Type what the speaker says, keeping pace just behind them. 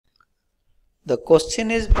The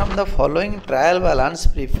question is, from the following trial balance,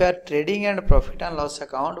 prepare trading and profit and loss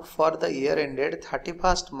account for the year ended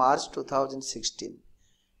 31st March 2016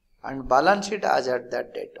 and balance sheet as at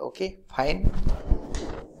that date. Okay, fine.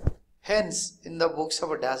 Hence, in the books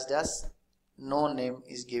of dash dash, no name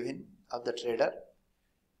is given of the trader.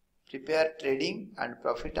 Prepare trading and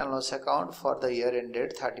profit and loss account for the year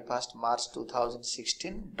ended 31st March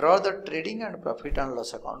 2016. Draw the trading and profit and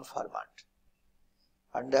loss account format.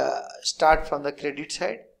 And start from the credit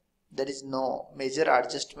side. There is no major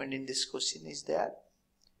adjustment in this question is there.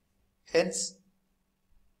 Hence,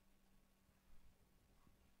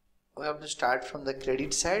 we have to start from the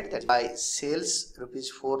credit side, that by sales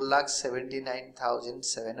rupees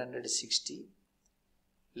 4,79,760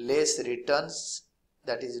 less returns,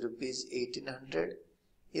 that is rupees 1,800.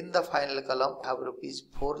 In the final column have rupees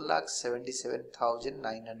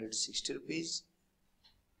 4,77,960 rupees.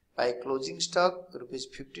 By closing stock rupees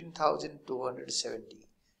 15,270.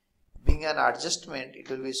 Being an adjustment, it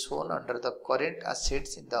will be shown under the current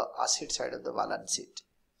assets in the asset side of the balance sheet.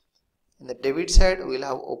 In the debit side, we will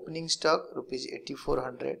have opening stock rupees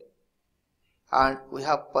 8,400 and we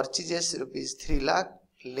have purchases rupees 3 lakh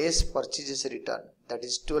less purchases return, that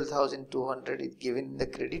is 12,200 is given in the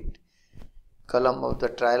credit column of the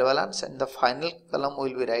trial balance, and the final column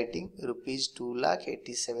we will be writing rupees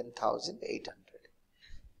 2,87,800.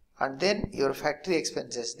 And then your factory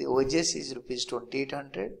expenses, the wages is rupees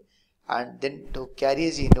 2,800 and then to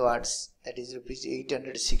carriage inwards, that is rupees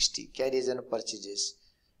 860 carriage and purchases.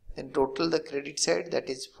 Then total the credit side,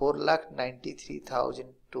 that is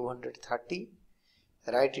 4,93,230.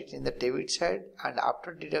 Write it in the debit side, and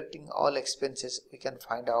after deducting all expenses we can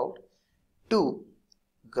find out 2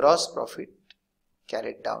 gross profit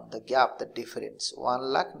carried down, the gap, the difference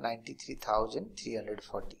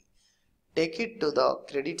 1,93,340. Take it to the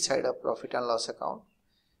credit side of profit and loss account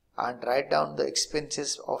and write down the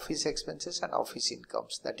expenses, office expenses and office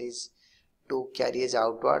incomes, that is to carriage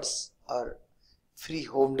outwards or free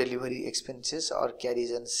home delivery expenses or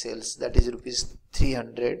carriage and sales, that is rupees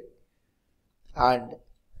 300, and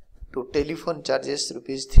to telephone charges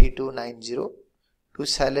rupees 3,290, to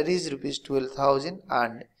salaries rupees 12,000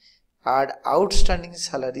 and add outstanding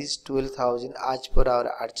salaries 12,000 as per our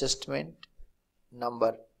adjustment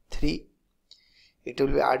number 3. It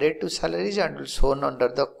will be added to salaries and will shown under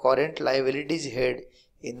the current liabilities head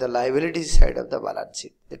in the liabilities side of the balance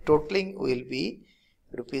sheet. The totaling will be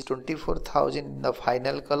rupees 24,000 in the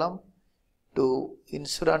final column, to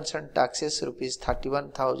insurance and taxes rupees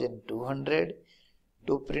 31,200,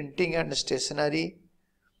 to printing and stationery,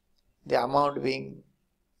 the amount being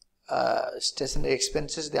stationery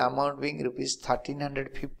expenses, the amount being rupees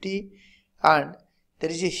 1,350, and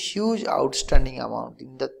there is a huge outstanding amount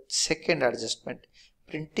in the second adjustment.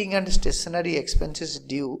 Printing and stationery expenses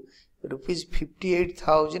due rupees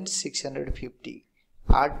 58,650.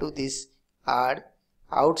 Add to this, add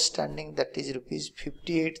outstanding, that is rupees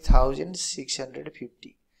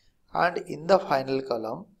 58,650, and in the final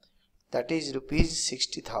column, that is rupees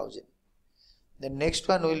 60,000. The next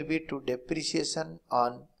one will be to depreciation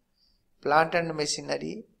on plant and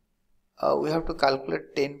machinery. We have to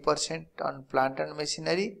calculate 10% on plant and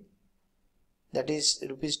machinery, that is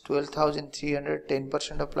rupees 12,300,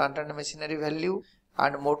 10% of plant and machinery value,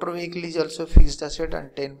 and motor vehicle is also fixed asset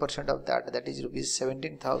and 10% of that, that is rupees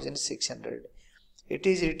 17,600. It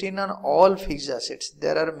is written on all fixed assets.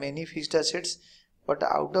 There are many fixed assets, but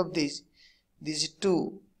out of these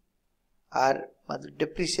two are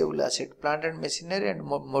depreciable asset, plant and machinery and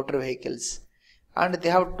motor vehicles. And they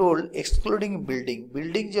have told excluding building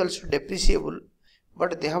is also depreciable,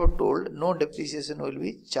 but they have told no depreciation will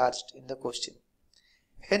be charged in the question.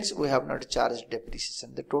 Hence we have not charged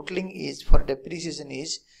depreciation. The totaling is for depreciation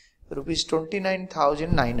is rupees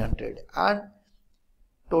 29,900, and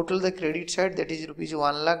total the credit side, that is rupees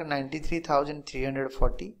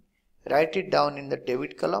 1,93,340. Write it down in the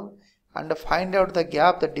debit column and find out the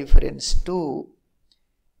gap, the difference to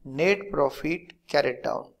net profit carried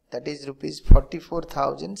down, that is rupees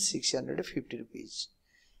 44,650 rupees.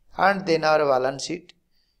 And then our balance sheet.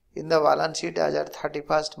 In the balance sheet as at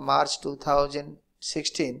 31st March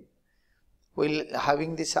 2016, we'll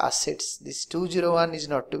having these assets. This 201 is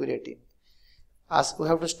not to be written. As we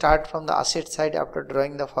have to start from the asset side after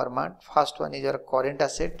drawing the format. First one is our current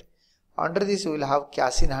asset. Under this we will have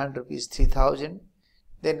cash in hand rupees 3,000.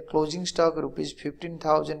 Then closing stock rupees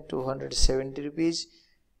 15,270 rupees.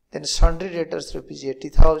 Then sundry debtors rupees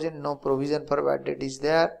 80,000. No provision for bad debt is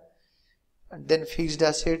there. And then fixed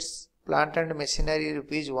assets, plant and machinery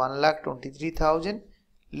rupees 1,23,000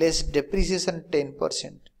 less depreciation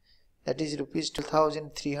 10%, that is rupees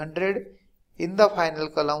 2,300. In the final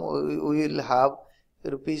column we will have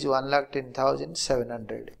rupees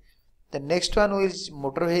 1,10,700. The next one is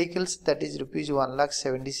motor vehicles, that is rupees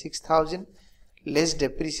 1,76,000 less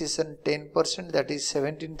depreciation 10%, that is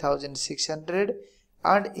 17,600,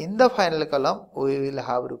 and in the final column we will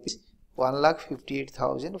have rupees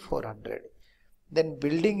 1,58,400. Then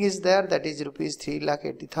building is there, that is rupees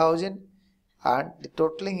 3,80,000, and the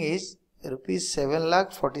totaling is rupees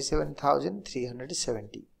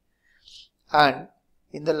 7,47,370. And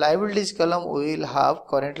in the liabilities column we will have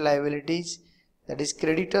current liabilities, that is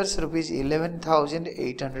creditors rupees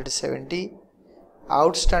 11,870,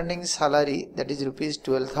 outstanding salary, that is rupees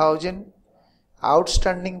 12,000,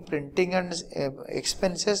 outstanding printing and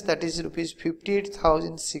expenses, that is rupees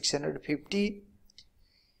 58,650.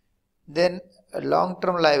 Then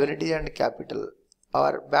long-term liability and capital,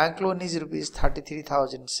 our bank loan is rupees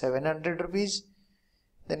 33,700 rupees.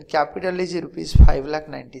 Then capital is rupees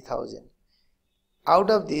 5,90,000. Out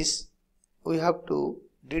of this we have to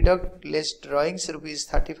deduct less drawings rupees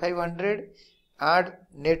 3,500, add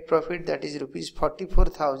net profit, that is rupees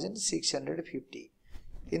 44,650.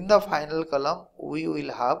 In the final column we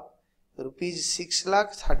will have rupees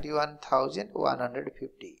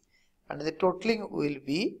 6,31,150, and the totaling will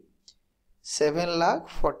be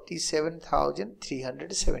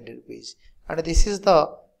 7,47,370 rupees, and this is the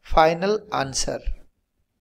final answer.